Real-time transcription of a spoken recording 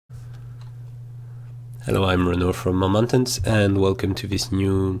Hello, I'm Renaud from Mountains and welcome to this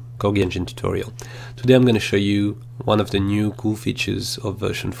new Corgi Engine tutorial. Today I'm going to show you one of the new cool features of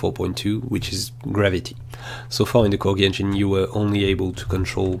version 4.2, which is gravity. So far in the Corgi Engine you were only able to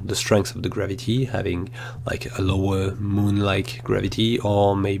control the strength of the gravity, having like a lower moon-like gravity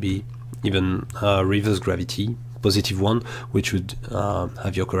or maybe even reverse gravity, positive one, which would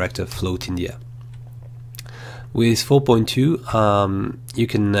have your character float in the air. With 4.2 you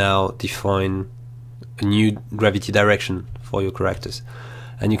can now define a new gravity direction for your characters,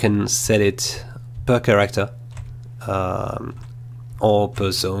 and you can set it per character or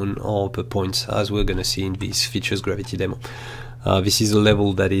per zone or per point, as we're going to see in this features gravity demo. This is a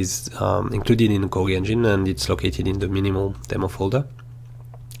level that is included in the Corgi Engine and it's located in the minimal demo folder.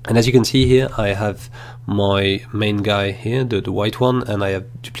 And as you can see here, I have my main guy here, the white one, and I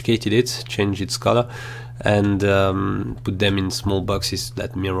have duplicated it, changed its color, and put them in small boxes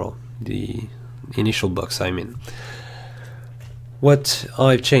that mirror the initial box I'm in. What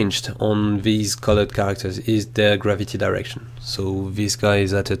I've changed on these colored characters is their gravity direction. So this guy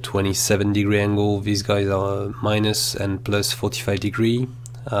is at a 27-degree angle, these guys are minus and plus 45 degree,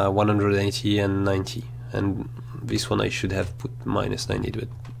 180 and 90, and this one I should have put minus 90, but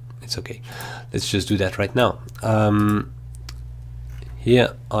it's okay. Let's just do that right now.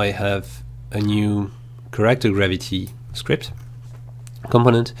 Here I have a new character gravity script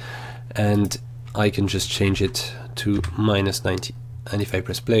component, and I can just change it to minus 90, and if I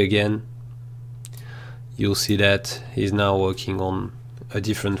press play again you'll see that he's now working on a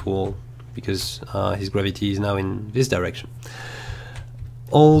different wall because his gravity is now in this direction.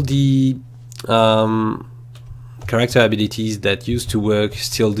 All the character abilities that used to work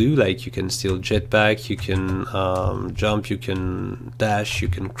still do, like you can still jetpack, you can jump, you can dash, you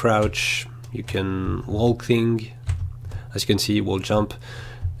can crouch, you can wall cling, as you can see, wall jump,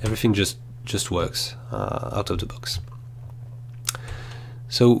 everything just works out of the box.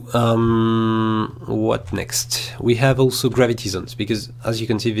 So what next? We have also gravity zones, because as you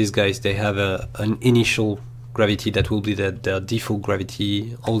can see, these guys, they have an initial gravity that will be their default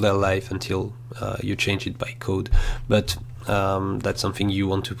gravity all their life until you change it by code, but that's something you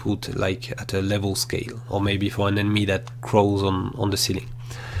want to put like at a level scale, or maybe for an enemy that crawls on the ceiling.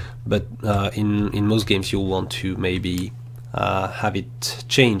 But in most games you'll want to maybe have it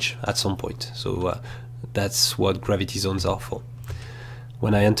change at some point, so that's what gravity zones are for.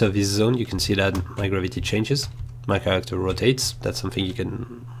 When I enter this zone, you can see that my gravity changes, my character rotates. That's something you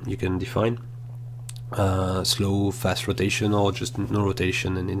can define. Slow, fast rotation, or just no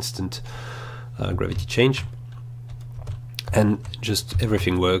rotation and instant gravity change, and just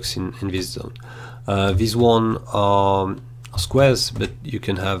everything works in this zone. This one are squares, but you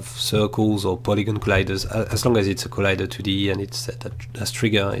can have circles or polygon colliders. As long as it's a collider 2D and it's set as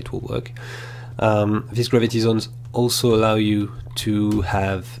trigger, it will work. These gravity zones also allow you to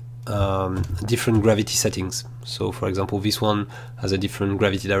have different gravity settings. So for example, this one has a different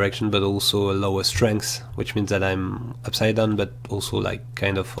gravity direction but also a lower strength, which means that I'm upside down but also like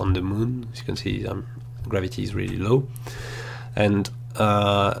kind of on the moon. As you can see, gravity is really low. And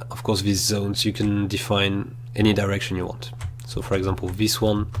of course, these zones you can define any direction you want. So for example, this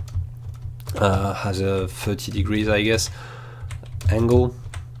one has a 30 degrees, I guess, angle,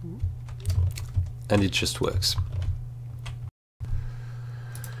 and it just works.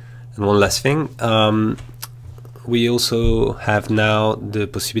 And one last thing, we also have now the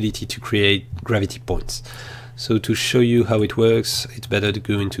possibility to create gravity points. So to show you how it works, it's better to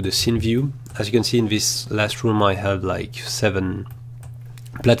go into the scene view. As you can see, in this last room I have like 7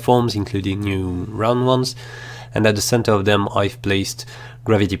 platforms, including new round ones, and at the center of them I've placed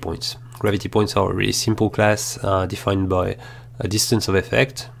gravity points. Gravity points are a really simple class defined by a distance of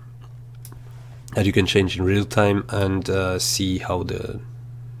effect that you can change in real time and see how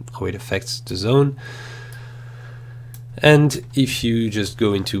it affects the zone. And if you just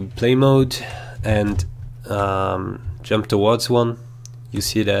go into play mode and jump towards one, you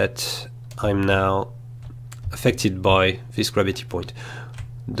see that I'm now affected by this gravity point.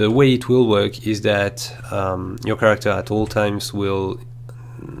 The way it will work is that your character at all times will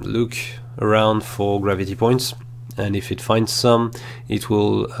look around for gravity points, and if it finds some, it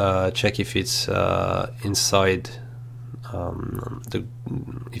will check if it's inside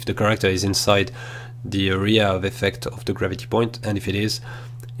if the character is inside the area of effect of the gravity point, and if it is,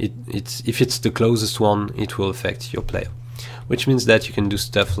 if it's the closest one, it will affect your player, which means that you can do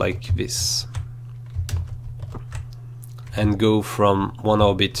stuff like this and go from one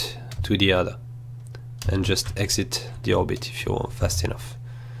orbit to the other and just exit the orbit if you're fast enough.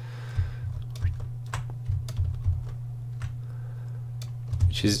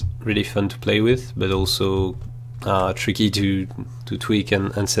 which is really fun to play with, but also tricky to tweak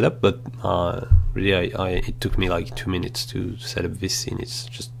and set up. But really, it took me like 2 minutes to set up this scene. It's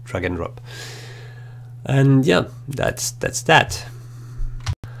just drag and drop. And yeah, that's that.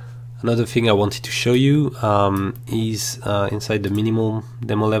 Another thing I wanted to show you is inside the minimal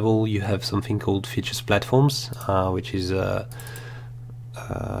demo level you have something called features platforms, which is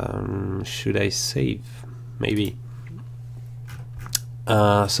should I save? Maybe.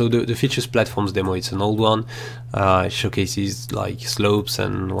 So the features platforms demo, it's an old one. It showcases like slopes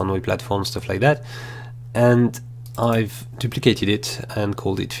and one-way platforms, stuff like that, and I've duplicated it and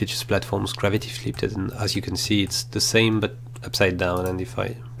called it features platforms gravity flipped, and as you can see it's the same but upside down. And if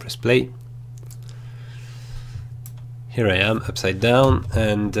I press play, here I am upside down,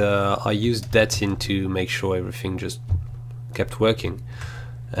 and I used that scene to make sure everything just kept working,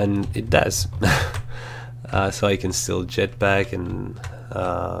 and it does. So I can still jetpack and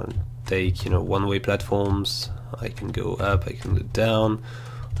take, one-way platforms. I can go up, I can go down,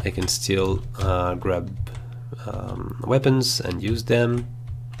 I can still grab weapons and use them.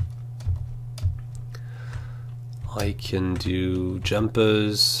 I can do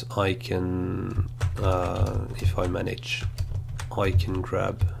jumpers, I can, if I manage, I can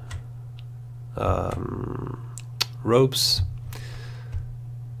grab ropes,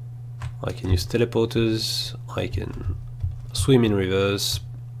 I can use teleporters, I can swim in rivers,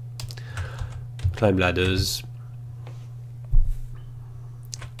 climb ladders,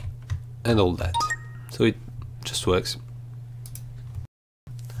 and all that. So it just works.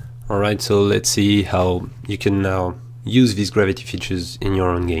 Alright, so let's see how you can now use these gravity features in your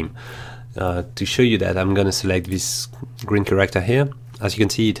own game. To show you that, I'm gonna select this green character here. As you can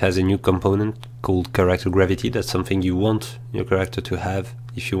see, it has a new component called character gravity. That's something you want your character to have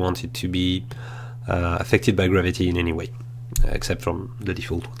if you want it to be affected by gravity in any way, except from the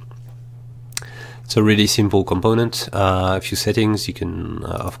default one. It's a really simple component. A few settings. You can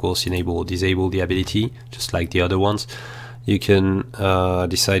of course enable or disable the ability, just like the other ones. You can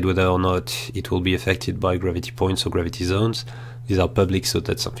decide whether or not it will be affected by gravity points or gravity zones. These are public, so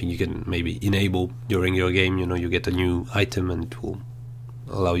that's something you can maybe enable during your game. You get a new item and it will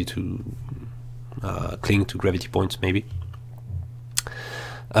allow you to cling to gravity points maybe.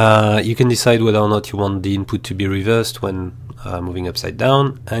 You can decide whether or not you want the input to be reversed when moving upside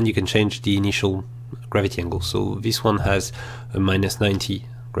down, and you can change the initial gravity angle. So this one has a -90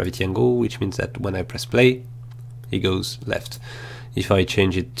 gravity angle, which means that when I press play, it goes left. If I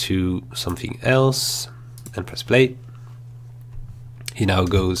change it to something else and press play, he now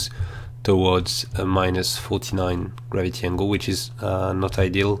goes towards a -49 gravity angle, which is not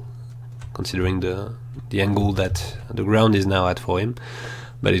ideal considering the angle that the ground is now at for him,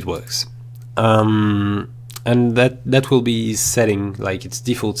 but it works. And that will be his setting, like its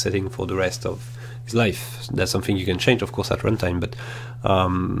default setting for the rest of his life. That's something you can change, of course, at runtime, but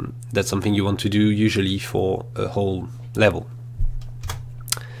that's something you want to do usually for a whole level.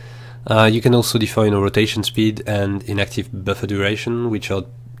 You can also define a rotation speed and inactive buffer duration, which are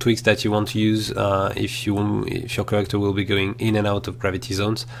tweaks that you want to use if your character will be going in and out of gravity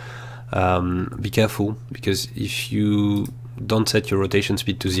zones. Be careful, because if you don't set your rotation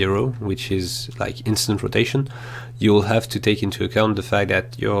speed to 0, which is like instant rotation, you'll have to take into account the fact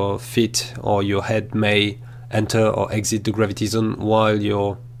that your feet or your head may enter or exit the gravity zone while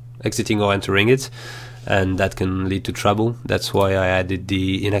you're exiting or entering it, and that can lead to trouble. That's why I added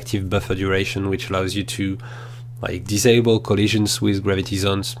the inactive buffer duration, which allows you to like disable collisions with gravity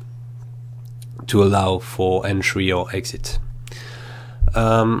zones to allow for entry or exit.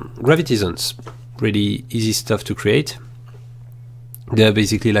 Gravity zones, really easy stuff to create. They're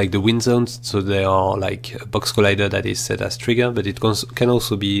basically like the wind zones, so they are like a box collider that is set as trigger, but it can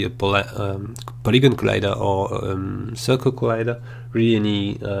also be a polygon collider or circle collider. Really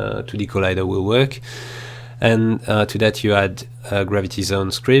any 2D collider will work. And to that you add a gravity zone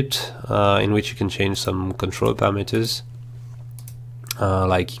script in which you can change some control parameters,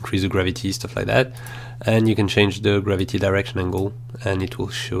 like increase the gravity, stuff like that. And you can change the gravity direction angle, and it will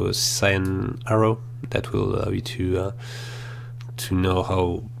show a cyan arrow that will allow you to know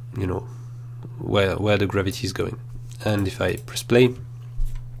how, where the gravity is going. And if I press play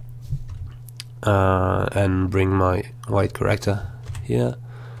and bring my white character here,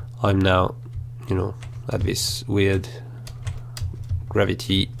 I'm now, at this weird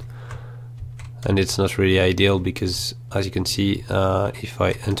gravity, and it's not really ideal because, as you can see, if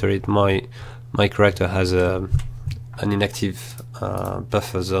I enter it, my character has an inactive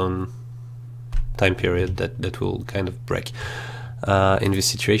buffer zone time period that will kind of break in this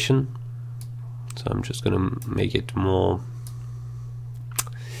situation. So I'm just gonna make it more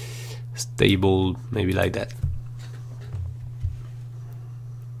stable, maybe like that.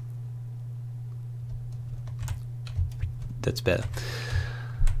 That's better.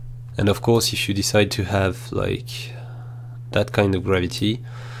 And of course, if you decide to have like that kind of gravity,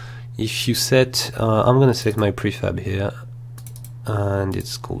 if you set, I'm gonna set my prefab here, and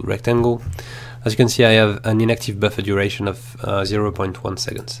it's called rectangle. As you can see, I have an inactive buffer duration of 0.1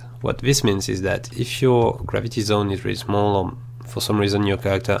 seconds. What this means is that if your gravity zone is really small, or for some reason your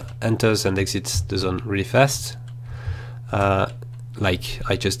character enters and exits the zone really fast, like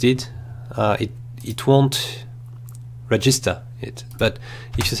I just did, it won't register it. But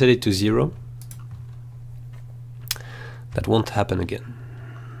if you set it to 0, that won't happen again.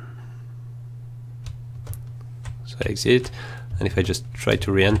 So I exit, and if I just try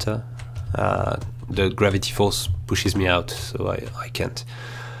to re-enter, the gravity force pushes me out, so I can't.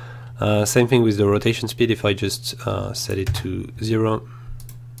 Same thing with the rotation speed. If I just set it to 0,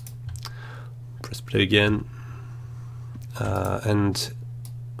 press play again, and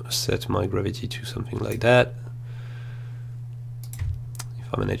set my gravity to something like that.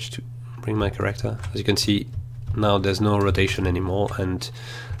 If I manage to bring my character, as you can see, now there's no rotation anymore, and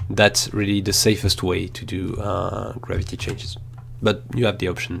that's really the safest way to do gravity changes. But you have the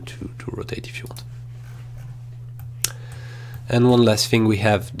option to rotate if you want. And one last thing, we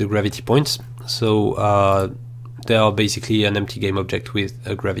have the gravity points. So they are basically an empty game object with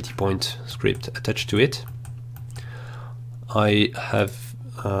a gravity point script attached to it. I have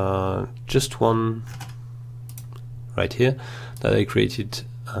just one right here that I created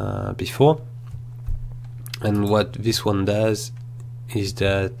before. And what this one does is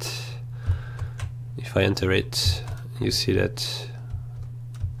that if I enter it, you see that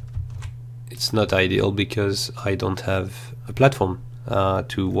it's not ideal because I don't have a platform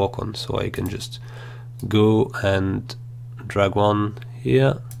to walk on, so I can just go and drag one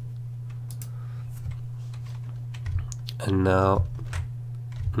here, and now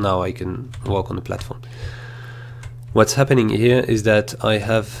I can walk on the platform. What's happening here is that I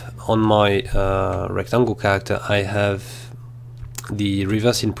have on my rectangle character, I have the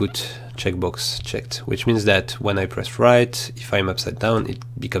reverse input checkbox checked, which means that when I press right, if I'm upside down, it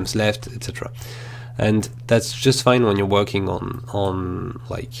becomes left, etc. And that's just fine when you're working on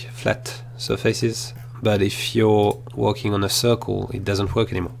like flat surfaces, but if you're working on a circle, it doesn't work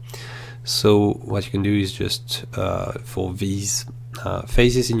anymore. So what you can do is just for these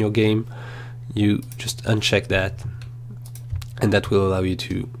phases in your game, you just uncheck that, and that will allow you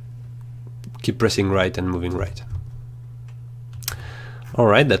to keep pressing right and moving right.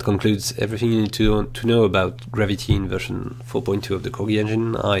 Alright, that concludes everything you need to know about gravity in version 4.2 of the Corgi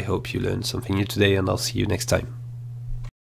engine. I hope you learned something new today, and I'll see you next time.